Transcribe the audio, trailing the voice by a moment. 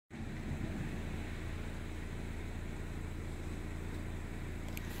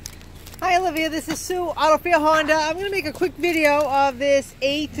Hi Olivia, this is Sue, AutoFair Honda. I'm going to make a quick video of this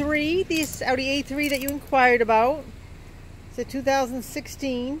A3, this Audi A3 that you inquired about. It's a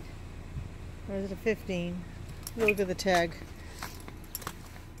 2016, or is it a 15? Look at the tag.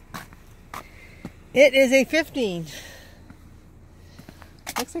 It is a 15.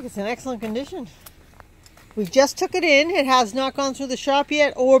 Looks like it's in excellent condition. We just took it in. It has not gone through the shop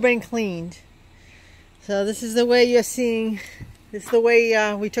yet or been cleaned. So this is the way you're seeing, this is the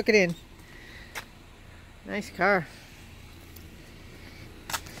way we took it in. Nice car.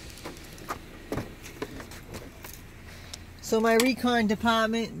 So my recon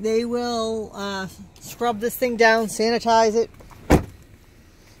department, they will scrub this thing down, sanitize it.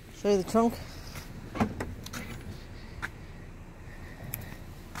 Show you the trunk.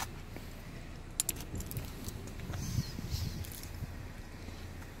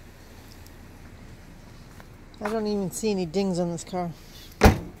 I don't even see any dings on this car.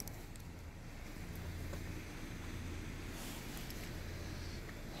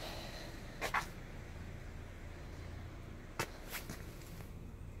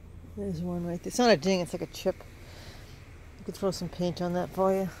 There's one right there. It's not a ding, it's like a chip. I could throw some paint on that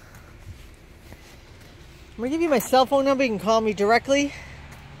for you. I'm going to give you my cell phone number. You can call me directly.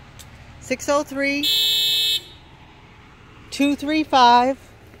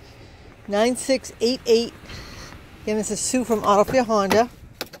 603-235-9688. Again, this is Sue from AutoFair Honda.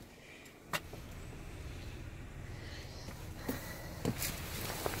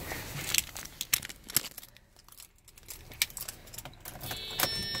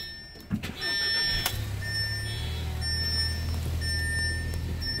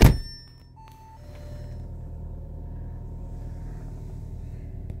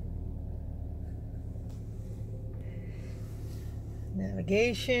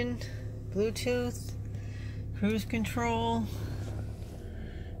 Navigation, Bluetooth, cruise control,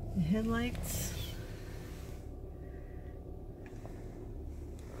 the headlights.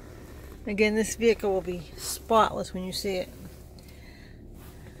 Again, this vehicle will be spotless when you see it.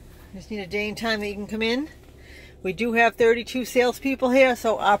 Just need a day and time that you can come in. We do have 32 salespeople here,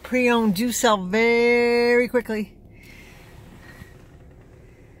 so our pre-owned do sell very quickly.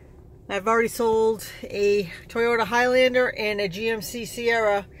 I've already sold a Toyota Highlander and a GMC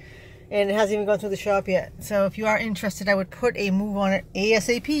Sierra, and it hasn't even gone through the shop yet. So if you are interested, I would put a move on it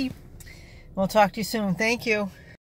ASAP. We'll talk to you soon. Thank you.